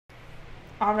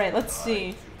Alright, let's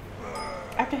see.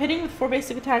 After hitting with 4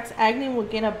 basic attacks, Agni will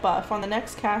gain a buff. On the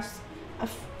next cast, a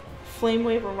flame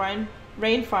wave or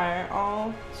rain fire.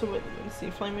 All. So, wait, let's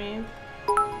see. Flame wave.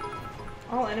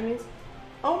 All enemies.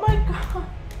 Oh my god.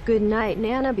 Good night,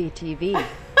 nanabeeTV.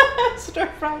 Stir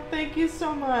Fry, thank you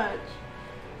so much.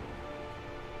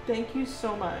 Thank you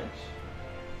so much.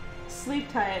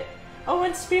 Sleep tight. Oh,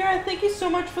 and Spira, thank you so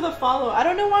much for the follow. I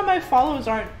don't know why my follows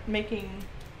aren't making...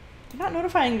 They're not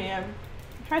notifying me. I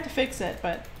tried to fix it,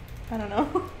 but I don't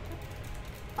know.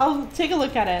 I'll take a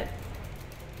look at it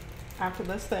after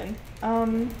this thing. Let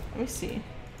me see.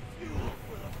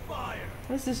 What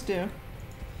does this do?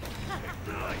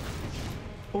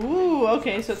 Ooh,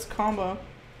 okay, so it's combo.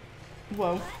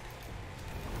 Whoa.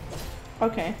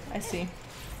 Okay, I see.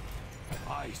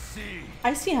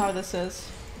 I see how this is.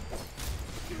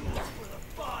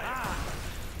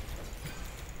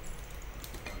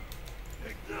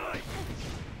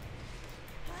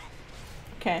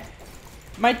 Okay.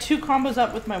 My 2 combos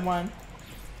up with my 1.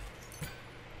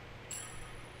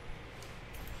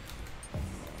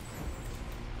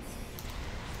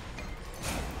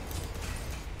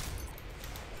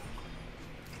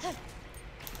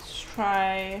 Let's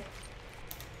try...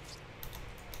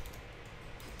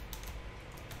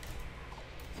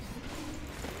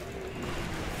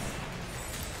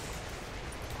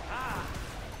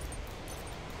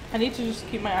 I need to just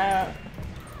keep my eye out.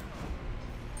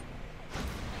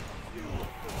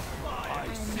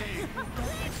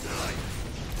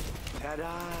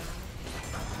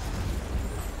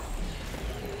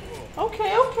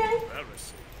 Okay, okay.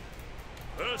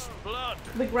 First blood.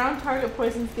 The ground target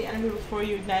poisons the enemy before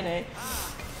you ignite it.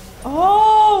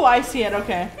 Oh, I see it.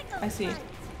 Okay, I see.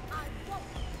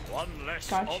 One less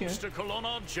Got you. obstacle on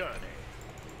our journey.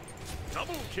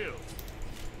 Double kill.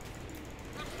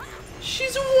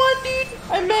 She's 1, dude.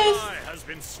 I missed. Ally has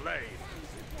been slain.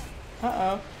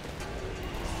 Uh-oh.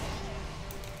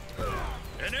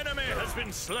 An enemy has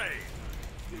been slain.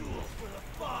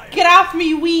 Get off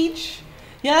me, Weech.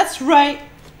 Yeah, that's right.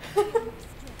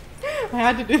 I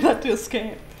had to do that to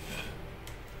escape.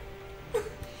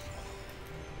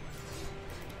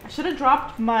 I should have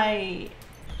dropped my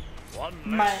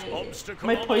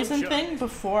poison thing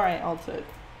before I ulted.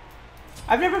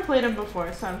 I've never played him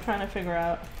before, so I'm trying to figure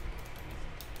out.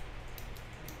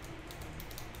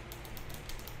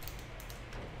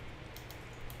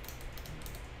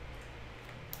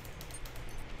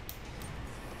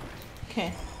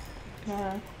 Okay.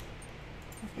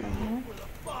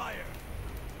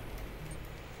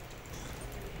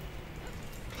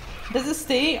 Does it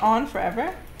stay on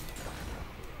forever?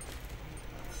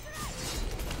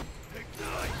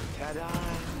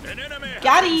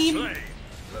 Got him!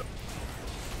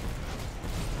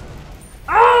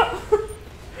 Ah!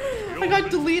 I got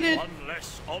deleted. One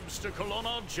less obstacle on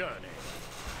our journey.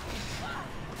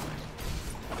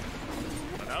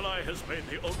 An ally has made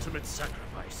the ultimate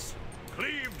sacrifice.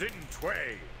 Cleaved in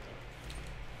twain.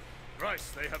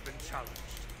 Thrice they have been challenged.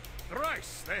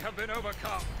 Thrice they have been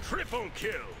overcome. Triple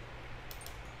kill.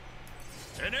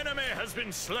 An enemy has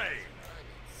been slain.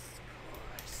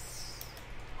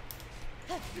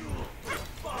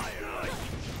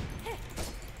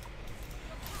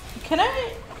 Can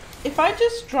I... If I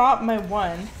just drop my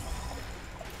 1...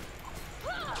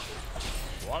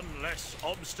 One less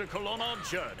obstacle on our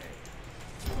journey.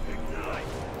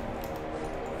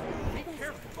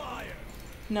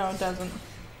 No, it doesn't.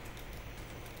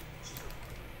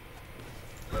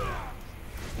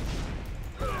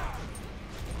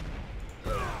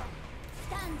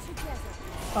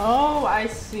 Oh, I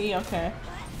see. Okay.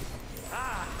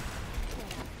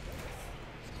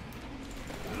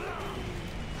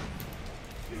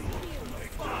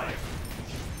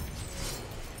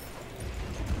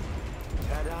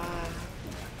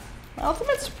 My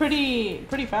ultimate's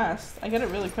pretty fast. I get it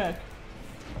really quick.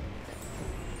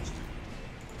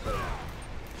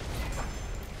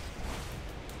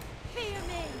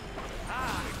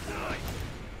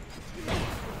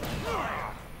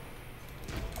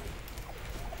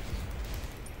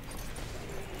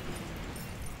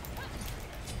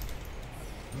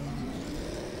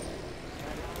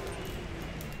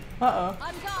 Uh-oh.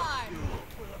 On guard.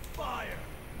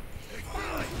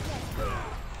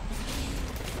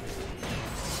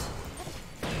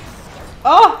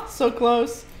 Oh, so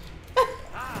close.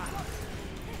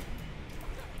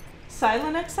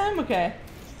 Silent next time? Okay.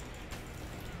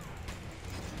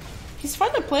 He's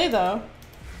fun to play though.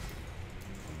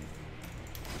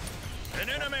 An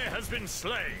enemy has been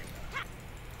slain.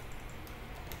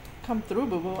 Come through,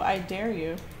 boo-boo. I dare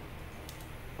you.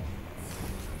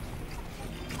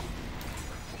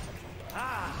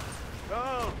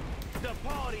 Oh, the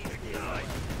party tonight.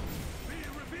 Be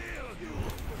revealed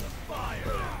for the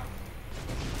fire.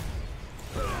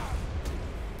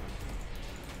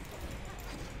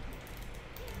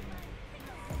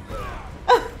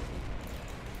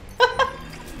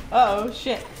 Uh-oh,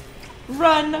 shit.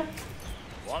 Run!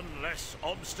 One less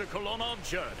obstacle on our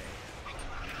journey.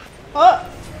 Oh,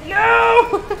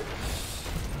 no!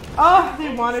 Oh,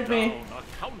 they wanted me. Down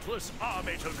a countless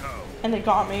army to go. And they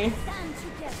got me.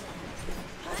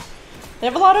 They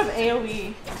have a lot of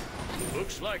AoE.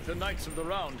 Looks like the Knights of the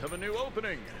Round have a new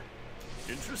opening.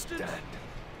 Interested?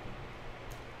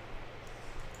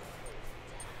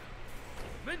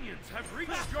 Minions have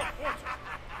reached your portal.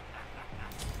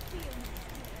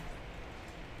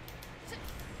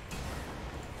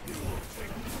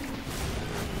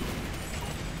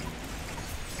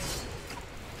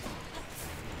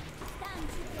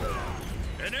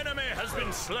 An enemy has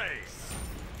been slain.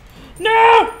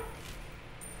 No!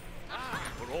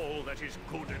 For all that is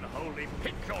good and holy,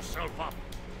 pick yourself up.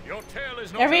 Your tail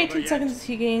is not Every over 18 yet. seconds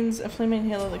he gains a flaming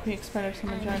halo that can be expended from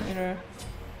a giant eater.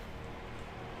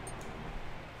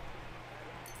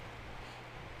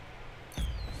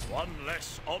 One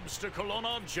less obstacle on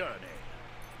our journey.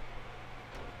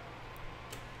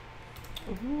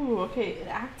 Ooh, okay, it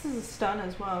acts as a stun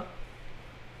as well.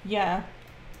 Yeah.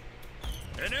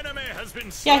 An enemy has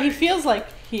been slain. Yeah, he feels like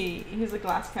he's a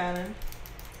glass cannon.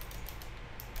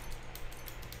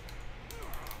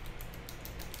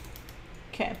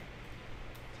 Okay.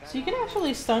 So you can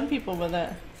actually stun people with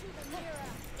it.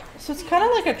 So it's kind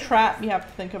of like a trap, you have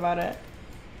to think about it.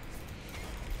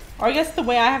 Or I guess the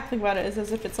way I have to think about it is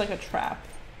as if it's like a trap.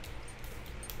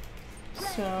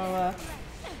 So,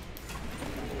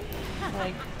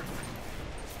 like,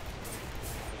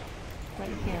 right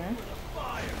here.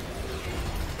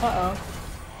 Uh-oh.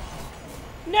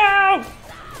 No!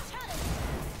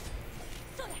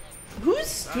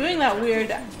 Who's doing that weird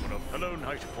When a fellow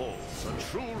knight falls,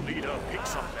 a true leader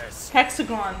picks up their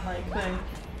hexagon-like thing?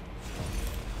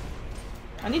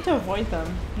 I need to avoid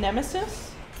them.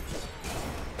 Nemesis?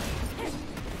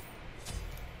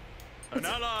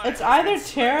 It's either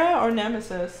Terra or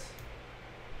Nemesis.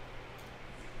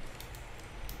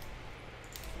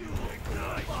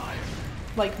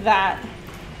 Like that.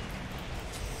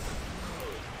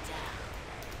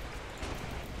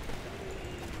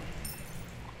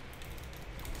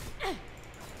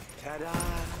 Ta-da!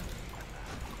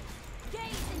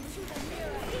 Gaze into the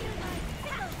mirror. Feel my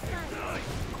fickle smile.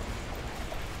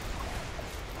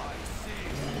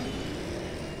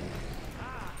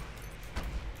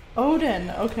 Odin,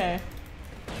 okay.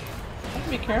 I have to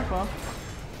be careful.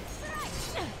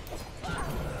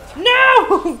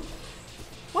 No!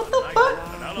 What the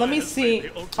fuck? Let me see.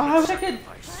 Oh, I wish I could.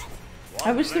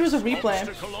 I wish there was a replay.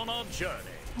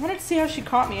 I wanted to see how she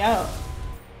caught me out.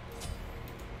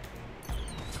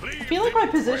 I feel like my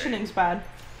positioning's bad.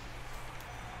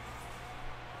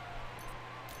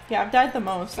 Yeah, I've died the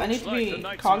most. I need to be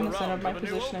cognizant of my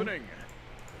positioning.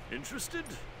 Interested?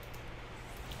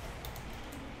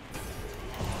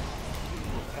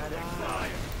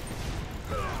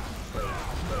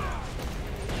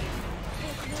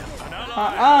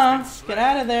 Get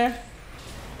out of there.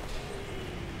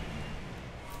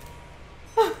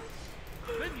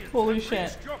 Holy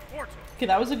shit. Okay,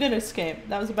 that was a good escape.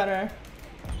 That was a better.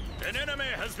 An enemy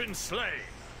has been slain.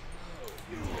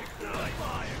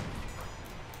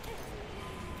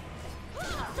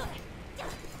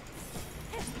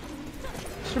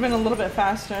 Should have been a little bit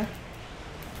faster.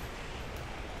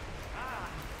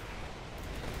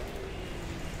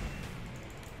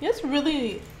 Yes,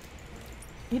 really.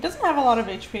 He doesn't have a lot of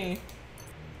HP.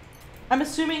 I'm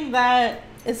assuming that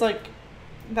is like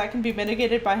that can be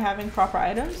mitigated by having proper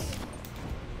items.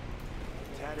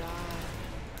 Ta-da!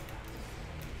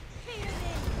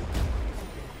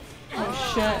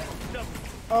 Oh shit.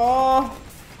 Oh.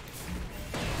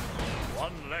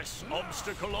 One less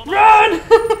obstacle on Run!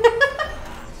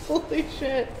 Holy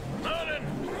shit. Merlin,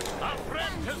 our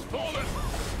friend has fallen.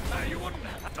 You wouldn't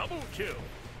have double kill.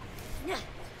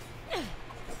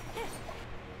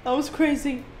 That was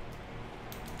crazy.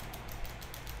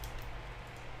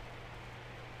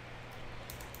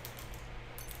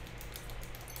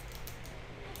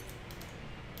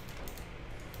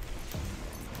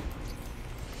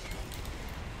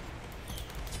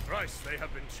 Thrice they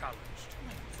have been challenged.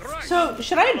 Thrice So,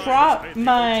 should I drop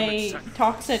my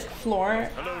toxic floor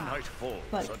Hello, Night falls.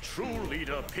 like, A true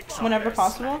leader picks up whenever their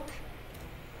possible? slack.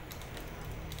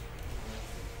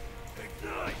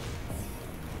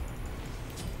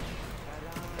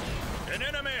 An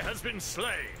enemy has been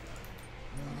slain.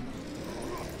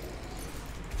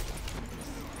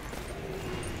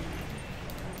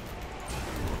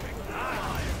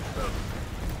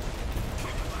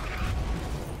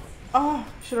 Oh,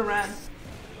 should have ran.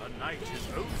 A knight is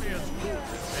only as good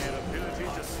as their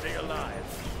ability to stay alive.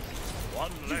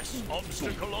 One less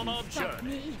obstacle on our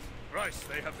journey. Thrice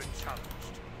they have been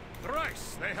challenged.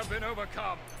 Thrice they have been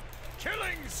overcome.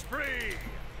 Killing spree!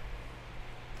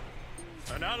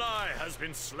 An ally has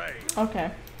been slain.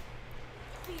 Okay.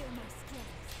 Fear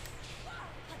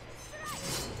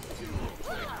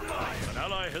my An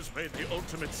ally has made the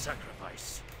ultimate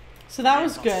sacrifice. So that We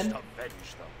was must good.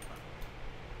 avenge them.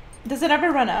 Does it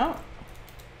ever run out?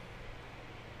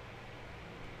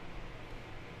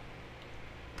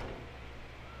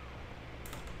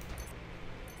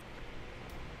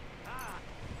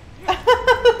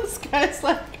 This guy's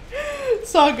like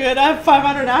so good. I have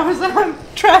 500 hours and I'm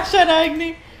trash at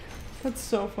AGNI. That's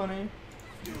so funny.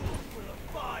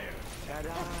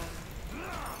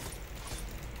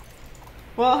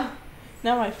 Well,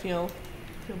 now I feel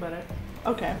better.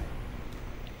 Okay.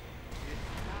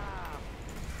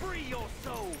 Free your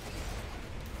soul.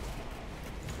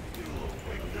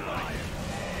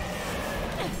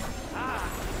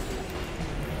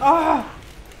 Ah!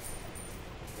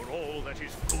 For all that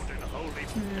is good and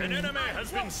holy, an enemy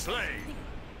has been slain.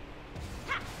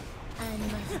 I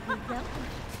must be dealt with.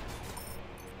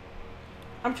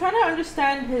 I'm trying to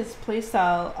understand his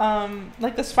playstyle.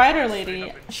 Like the spider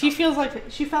lady, she felt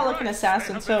like an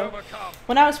assassin. So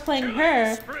when I was playing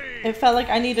her, it felt like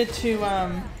I needed to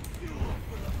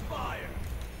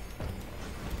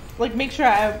like make sure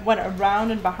I went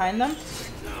around and behind them.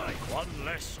 One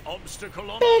less obstacle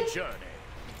on Big. our journey.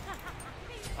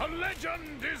 A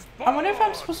legend is born. I wonder if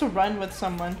I'm supposed to run with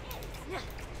someone.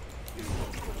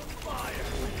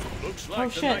 Looks like Oh,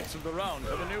 the shit. Knights of the Round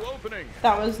have a new opening.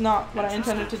 That was not what I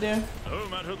intended to do. No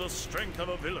matter the strength of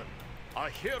a villain, a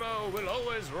hero will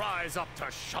always rise up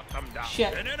to shut them down.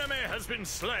 Shit. An enemy has been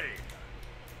slain.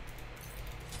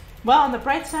 Well, on the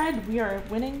bright side, we are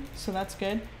winning, so that's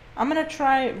good. I'm gonna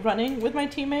try running with my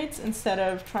teammates instead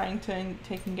of trying to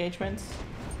take engagements.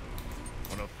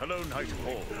 When a fellow knight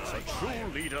falls, a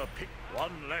true leader pick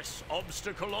one less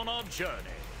obstacle on our journey.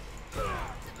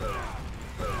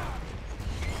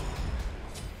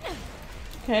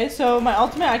 Okay, so my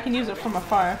ultimate, I can use it from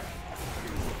afar.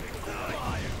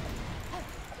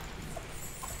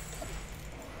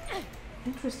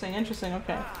 Interesting, interesting,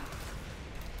 okay.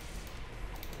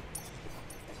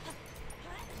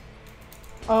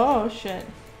 Oh, shit.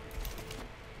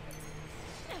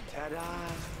 Ta-da.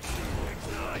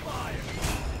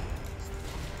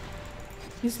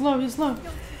 He's low, he's low.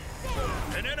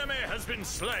 An enemy has been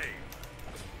slain.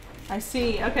 I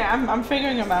see. Okay, I'm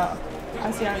figuring him out.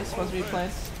 I see how he's supposed to be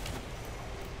played.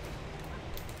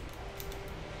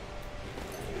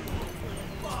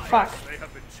 Fuck. They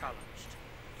have been challenged.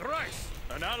 Thrice,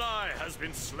 an ally has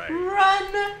been slain.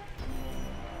 Run!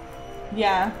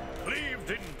 Yeah.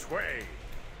 Cleaved in twain.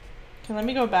 Okay, let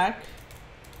me go back.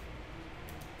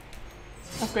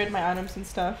 Upgrade my items and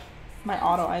stuff. My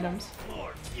auto items.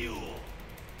 More fuel.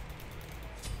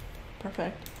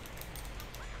 Perfect.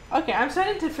 Okay, I'm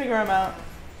starting to figure him out.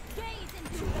 Gaze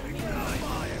into the mirror.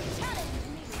 Challenge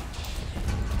me.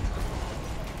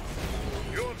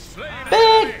 You have slain an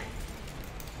Big! enemy.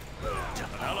 An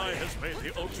ally has made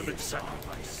the ultimate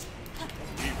sacrifice.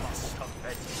 We must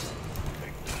avenge them.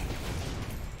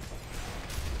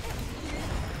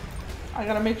 I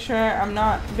gotta make sure I'm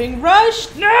not being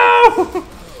rushed. No!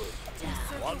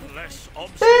 One less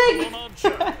obstacle on our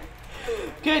journey.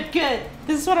 Good, good.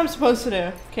 This is what I'm supposed to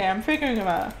do. Okay, I'm figuring him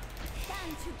out.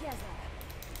 Stand together.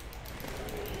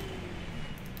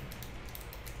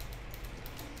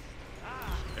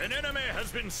 An enemy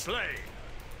has been slain.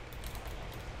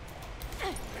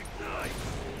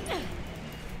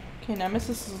 Okay,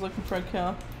 Nemesis is looking for a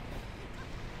kill.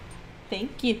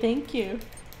 Thank you, thank you.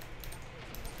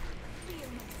 Fear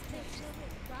must make sure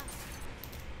it runs.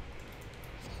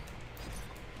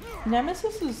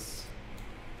 Nemesis is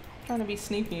trying to be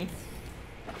sneaky.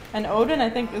 And Odin, I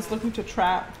think, is looking to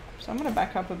trap. So I'm gonna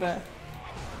back up a bit.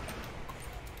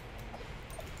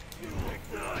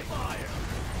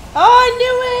 Oh, I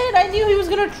knew it! I knew he was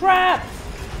gonna trap!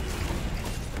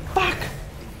 Fuck!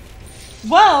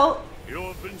 Well, You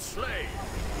have been slain.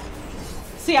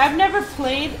 see, I've never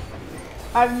played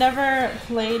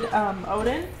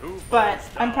Odin, but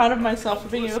I'm proud of myself for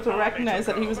being able to recognize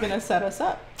that he was gonna set us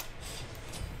up.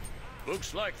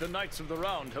 Looks like the Knights of the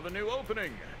Round have a new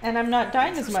opening. And I'm not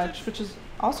dying as much, which is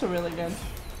also really good.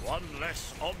 One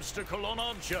less obstacle on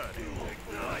our journey.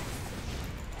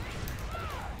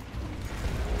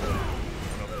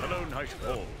 When a fellow knight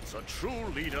falls, a true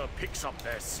leader picks up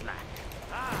their slack.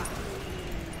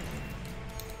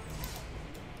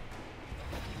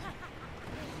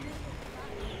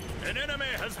 An An enemy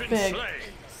has been Big.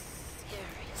 slain.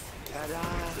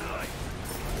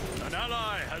 Ta-da! An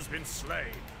ally has been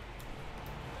slain.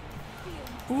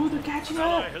 Ooh, they're catching An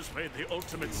ally up. has made the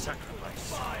ultimate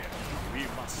sacrifice. We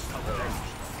must avenge.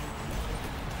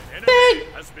 An enemy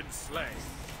has been slain.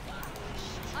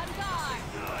 On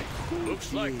guard.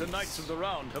 Looks like the Knights of the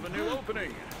Round have a new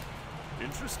opening.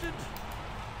 Interested?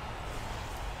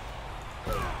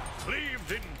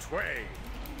 Cleaved in twain.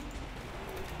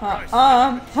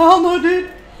 Hell no, dude.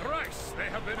 Thrice they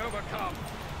have been overcome.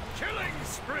 Killing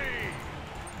spree.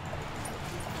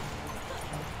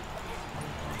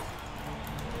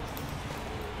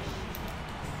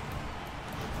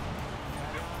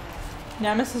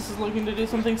 Nemesis is looking to do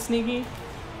something sneaky.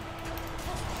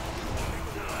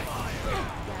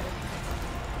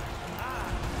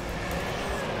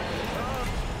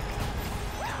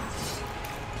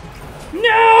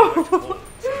 No!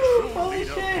 Holy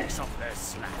shit! Picks up their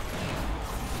slack.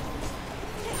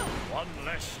 One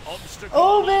less obstacle.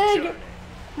 Oh, on the Meg!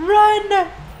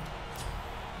 journey.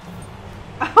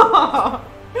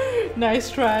 Run!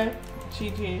 Nice try.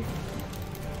 GG.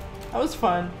 That was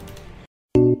fun.